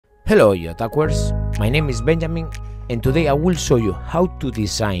Hello Yotakoers, my name is Benjamin and today I will show you how to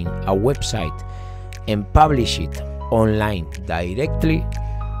design a website and publish it online directly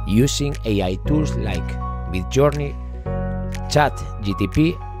using AI tools like Midjourney,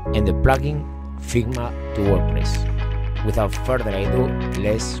 ChatGPT and the plugin Figma to WordPress. Without further ado,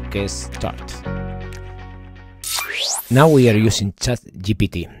 let's get started. Now we are using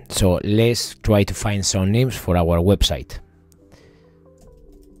ChatGPT, so let's try to find some names for our website.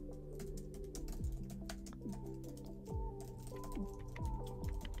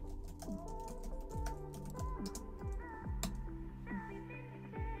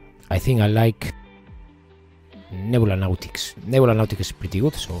 I think I like Nebula Nautics. Nebula Nautics is pretty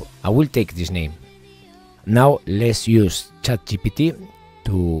good, so I will take this name. Now let's use ChatGPT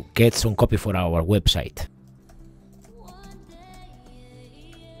to get some copy for our website.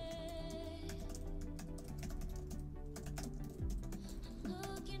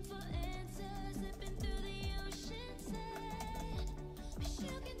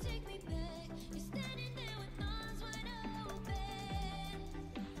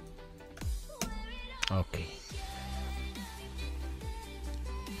 Okay,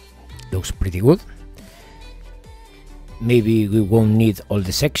 looks pretty good. Maybe we won't need all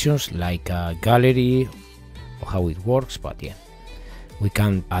the sections like a gallery or how it works, but yeah, we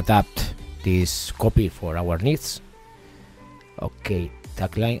can adapt this copy for our needs. Okay,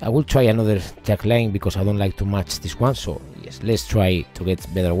 tagline. I will try another tagline because I don't like to match this one, so yes, let's try to get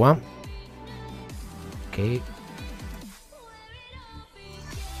better one. Okay.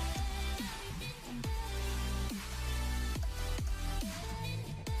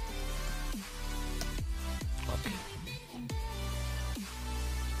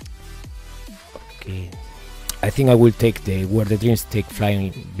 Okay, I think I will take the where the dreams take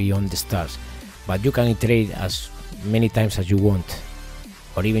flying beyond the stars, but you can iterate as many times as you want,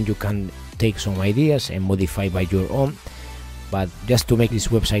 or even you can take some ideas and modify by your own. But just to make this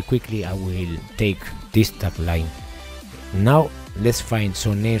website quickly, I will take this tagline. Now let's find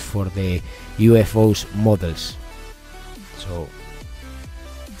some names for the UFOs models. So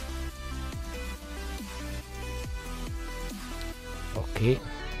okay.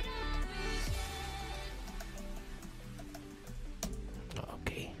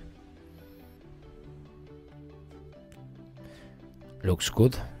 Looks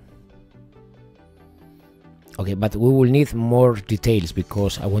good. Okay, but we will need more details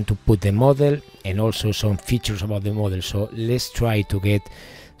because I want to put the model and also some features about the model. So let's try to get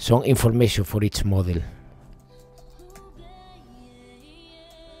some information for each model.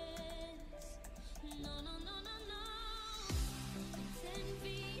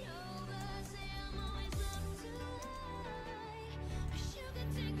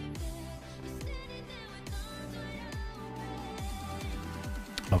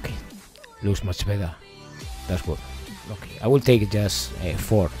 Okay, looks much better. That's good. Okay, I will take just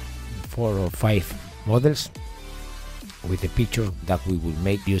four or five models with the picture that we will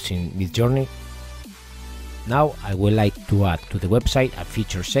make using Midjourney. Now I would like to add to the website a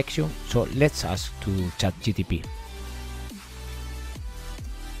feature section, so let's ask to ChatGPT.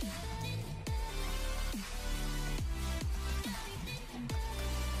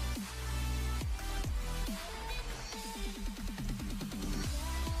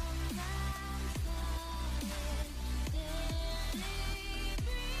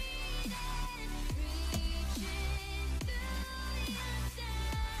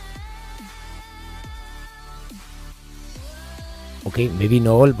 Okay, maybe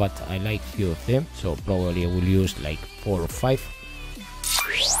not all, but I like few of them, so probably I will use like 4 or 5.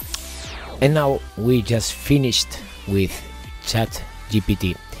 And now we just finished with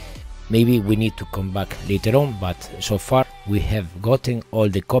ChatGPT. Maybe we need to come back later on, but so far we have gotten all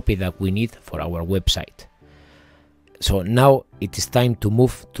the copy that we need for our website. So now it is time to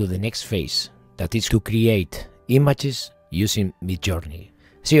move to the next phase, that is to create images using Midjourney.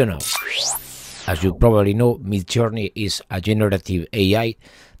 See you now. As you probably know, Midjourney is a generative AI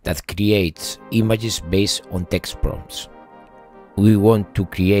that creates images based on text prompts. We want to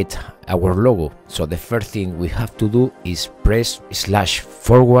create our logo, so the first thing we have to do is press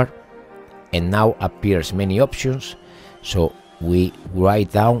 /forward, and now appears many options. So we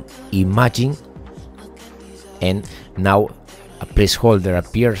write down imagine, and now a placeholder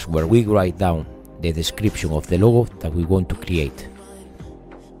appears where we write down the description of the logo that we want to create.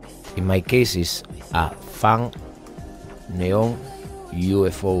 In my case is a fan neon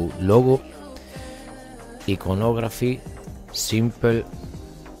UFO logo, iconography, simple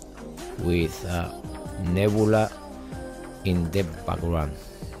with a nebula in the background.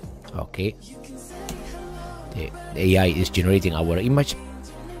 Okay, the AI is generating our image.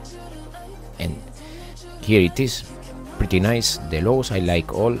 and here it is, pretty nice. The logos I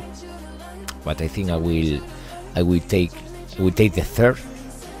like all, but I think I will take the third,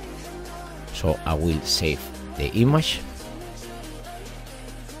 so I will save the image.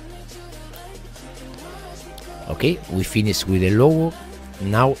 Okay, we finished with the logo.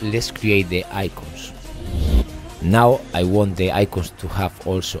 Now let's create the icons. Now I want the icons to have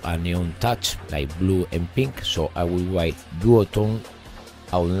also a neon touch like blue and pink, so I will write duotone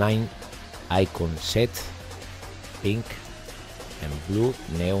outline icon set pink and blue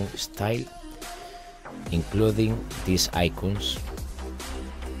neon style, including these icons.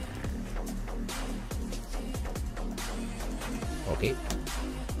 Okay,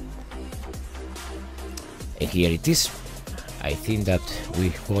 and here it is. I think that we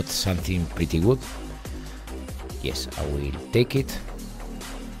got something pretty good. Yes, I will take it.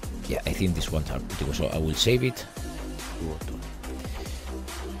 Yeah, I think these ones are pretty good, so I will save it.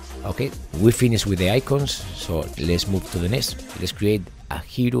 Okay, we finished with the icons, so let's move to the next. Let's create a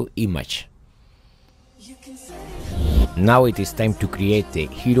hero image. Now it is time to create the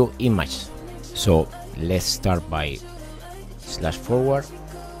hero image. So let's start by /forward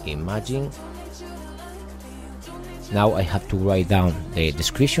imagine. Now I have to write down the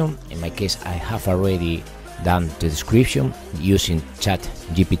description. In my case, I have already done the description using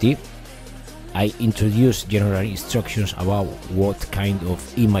ChatGPT. I introduce general instructions about what kind of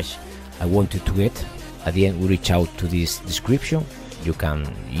image I wanted to get. At the end, we reach out to this description. You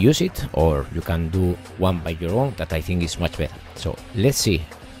can use it or you can do one by your own, that I think is much better. So let's see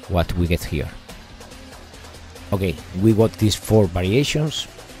what we get here. Okay, we got these 4 variations.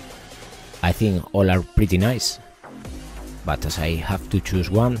 I think all are pretty nice, but as I have to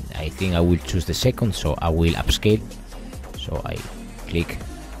choose one, I think I will choose the second, so I will upscale. So I click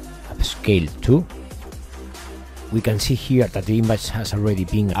upscale 2. We can see here that the image has already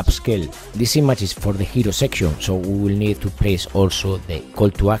been upscaled. This image is for the hero section, so we will need to place also the call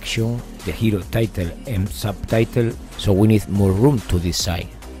to action, the hero title and subtitle, so we need more room to this side.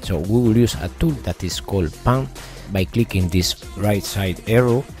 So we will use a tool that is called pan. By clicking this right side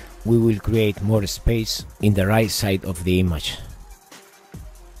arrow, we will create more space in the right side of the image.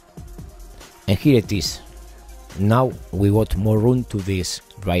 And here it is. Now we got more room to this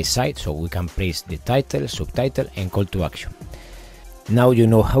right side, so we can place the title, subtitle and call to action. Now you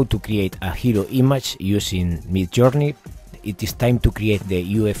know how to create a hero image using Midjourney. It is time to create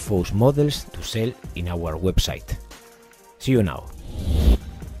the UFOs models to sell in our website. See you now.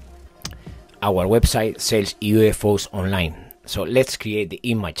 Our website sells UFOs online. So let's create the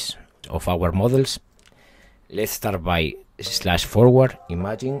image of our models. Let's start by /forward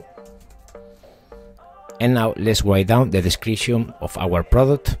imagine. And now let's write down the description of our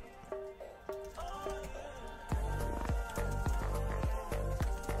product.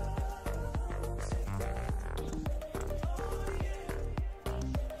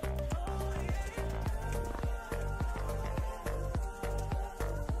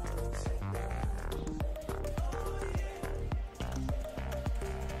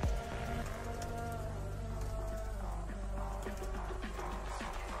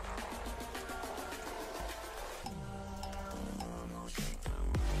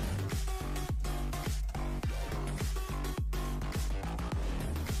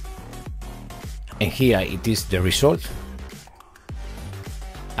 And here it is the result.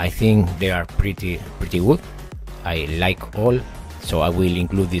 I think they are pretty good. I like all, so I will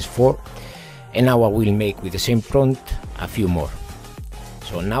include these 4. And now I will make with the same prompt a few more.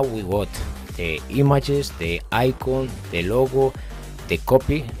 So now we got the images, the icon, the logo, the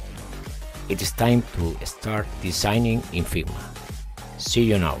copy. It is time to start designing in Figma. See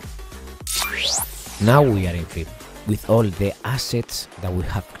you now. Now we are in Figma with all the assets that we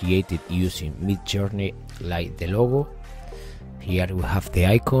have created using Midjourney, like the logo. Here we have the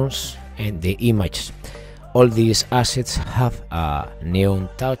icons and the images. All these assets have a neon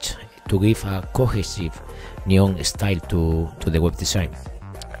touch to give a cohesive neon style to the web design.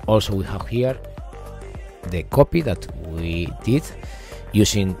 Also we have here the copy that we did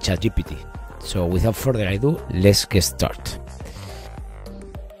using ChatGPT. So without further ado, let's get started.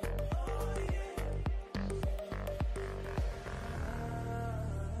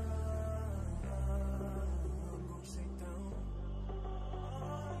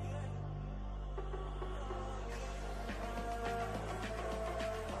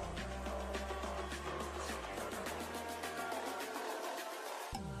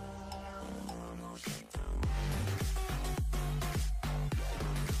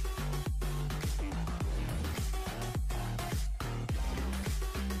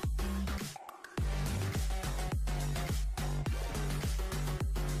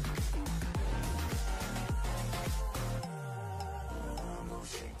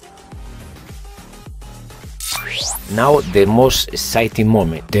 Now the most exciting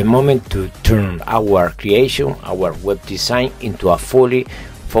moment, the moment to turn our creation, our web design into a fully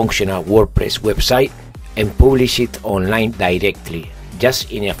functional WordPress website and publish it online directly,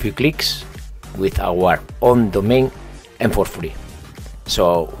 just in a few clicks with our own domain and for free.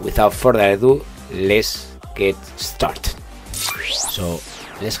 So without further ado, let's get started. So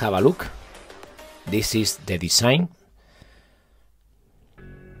let's have a look. This is the design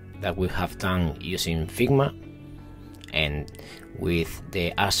that we have done using Figma and with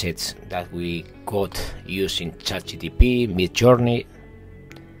the assets that we got using ChatGPT, Midjourney.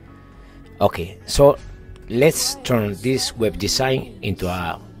 Okay, so let's turn this web design into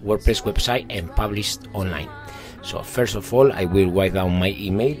a WordPress website and publish it online. So first of all, I will write down my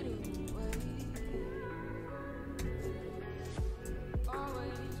email.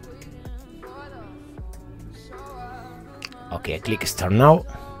 Okay, I click start now.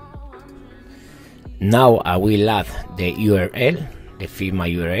 Now I will add the URL, the Figma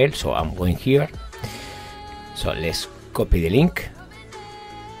URL. So I'm going here. So let's copy the link,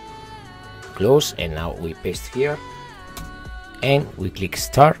 close, and now we paste here and we click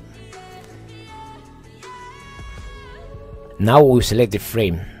start. Now we select the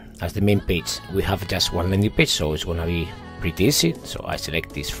frame as the main page. We have just one landing page, so it's gonna be pretty easy. So I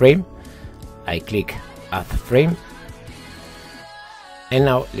select this frame, I click add frame, and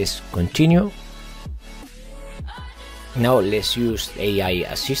now let's continue. Now let's use AI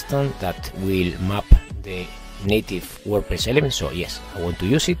assistant that will map the native WordPress elements. So yes, I want to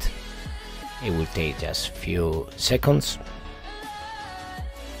use it. It will take just a few seconds.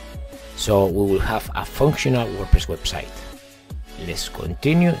 So we will have a functional WordPress website. Let's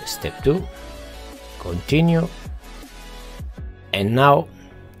continue. Step 2, continue. And now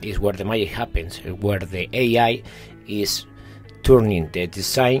is where the magic happens, where the AI is turning the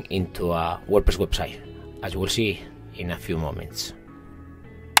design into a WordPress website, as you will see in a few moments.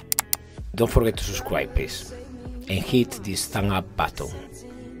 Don't forget to subscribe, please, and hit this thumb up button.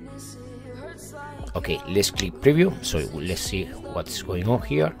 Okay, let's click preview. So let's see what's going on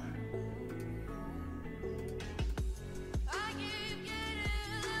here.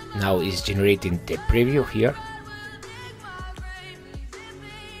 Now it's generating the preview here.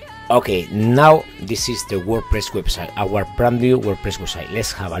 Okay, now this is the WordPress website, our brand new WordPress website.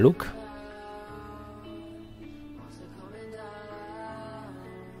 Let's have a look.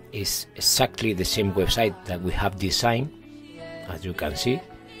 It's exactly the same website that we have designed, as you can see.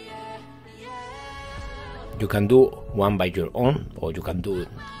 You can do one by your own, or you can do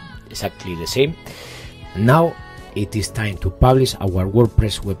exactly the same. Now it is time to publish our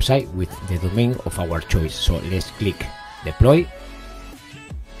WordPress website with the domain of our choice. So let's click deploy.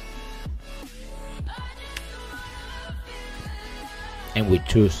 And we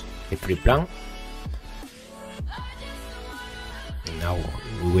choose the free plan. Now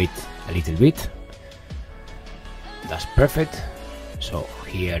we wait a little bit. That's perfect. So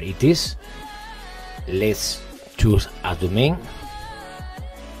here it is. Let's choose a domain.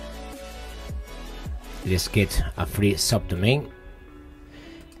 Let's get a free subdomain.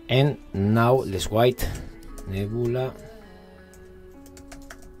 And now let's write Nebula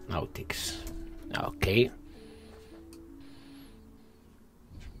Nautics. Okay.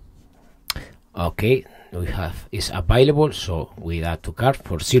 Okay, we have is available, so we add to cart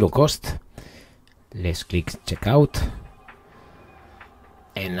for zero cost. Let's click checkout,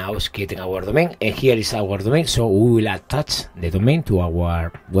 and now it's getting our domain, and here is our domain. So we will attach the domain to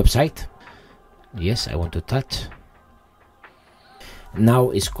our website. Yes, I want to touch.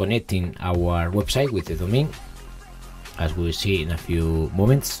 Now it's connecting our website with the domain, as we will see in a few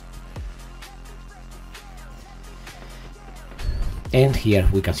moments. And here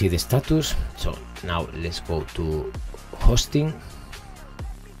we can see the status. So now let's go to hosting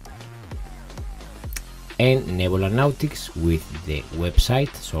and Nebula Nautics with the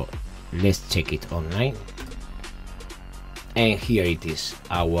website. So let's check it online. And here it is,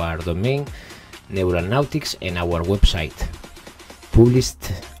 our domain, Nebula Nautics, and our website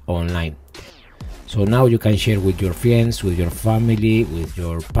published online. So now you can share with your friends, with your family, with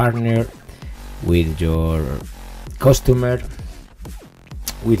your partner, with your customer,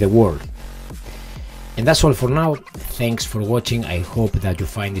 with the world. And that's all for now. Thanks for watching. I hope that you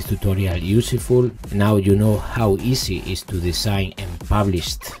find this tutorial useful. Now you know how easy it is to design and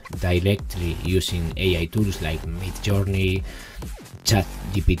publish directly using AI tools like Midjourney,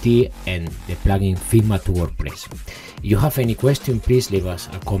 ChatGPT, and the plugin Figma to WordPress. If you have any question, please leave us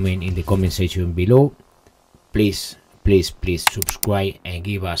a comment in the comment section below. Please subscribe and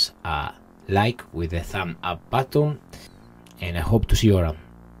give us a like with the thumb up button. And I hope to see you around.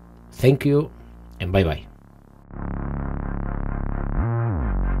 Thank you and bye bye.